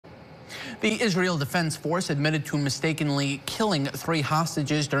The Israel Defense Force admitted to mistakenly killing 3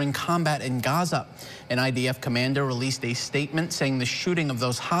 hostages during combat in Gaza. An IDF commander released a statement saying the shooting of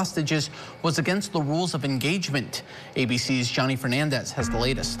those hostages was against the rules of engagement. ABC's Johnny Fernandez has the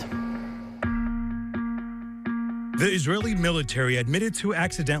latest. The Israeli military admitted to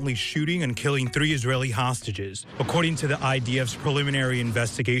accidentally shooting and killing 3 Israeli hostages. According to the IDF's preliminary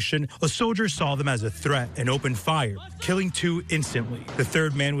investigation, a soldier saw them as a threat and opened fire, killing 2 instantly. The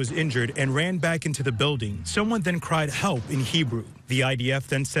 3rd man was injured and ran back into the building. Someone then cried help in Hebrew. The IDF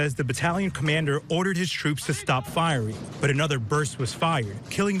then says the battalion commander ordered his troops to stop firing, but another burst was fired,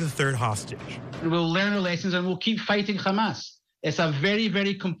 killing the 3rd hostage. We'll learn our lessons and we'll keep fighting Hamas. It's a very,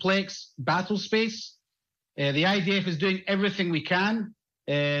 very complex battle space. The IDF is doing everything we can.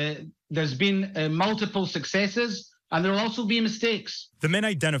 There's been multiple successes, and there will also be mistakes. The men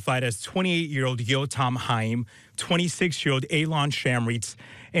identified as 28-year-old Yotam Haim, 26-year-old Elon Shamritz,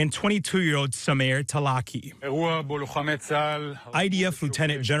 and 22-year-old Sameir Talaki. IDF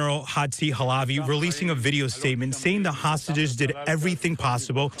Lieutenant General Hatzi Halavi releasing a video statement saying the hostages did everything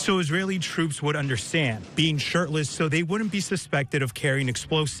possible so Israeli troops would understand, being shirtless so they wouldn't be suspected of carrying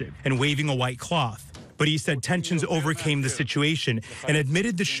explosive, and waving a white cloth. But he said tensions overcame the situation and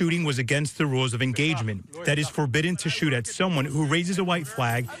admitted the shooting was against the rules of engagement, that is forbidden to shoot at someone who raises a white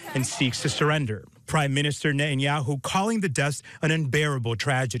flag and seeks to surrender. Prime Minister Netanyahu calling the deaths an unbearable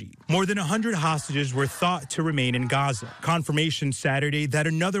tragedy. More than 100 hostages were thought to remain in Gaza. Confirmation Saturday that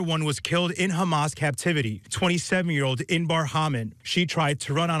another one was killed in Hamas captivity, 27-year-old Inbar Haman. She tried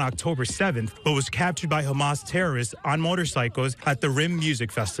to run on October 7th, but was captured by Hamas terrorists on motorcycles at the Rim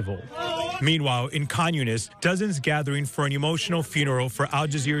Music Festival. Meanwhile, in Khan Yunis, dozens gathering for an emotional funeral for Al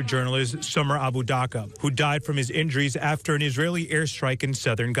Jazeera journalist Summer Abu Daqqa, who died from his injuries after an Israeli airstrike in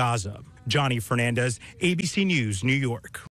southern Gaza. Johnny Fernandez, ABC News, New York.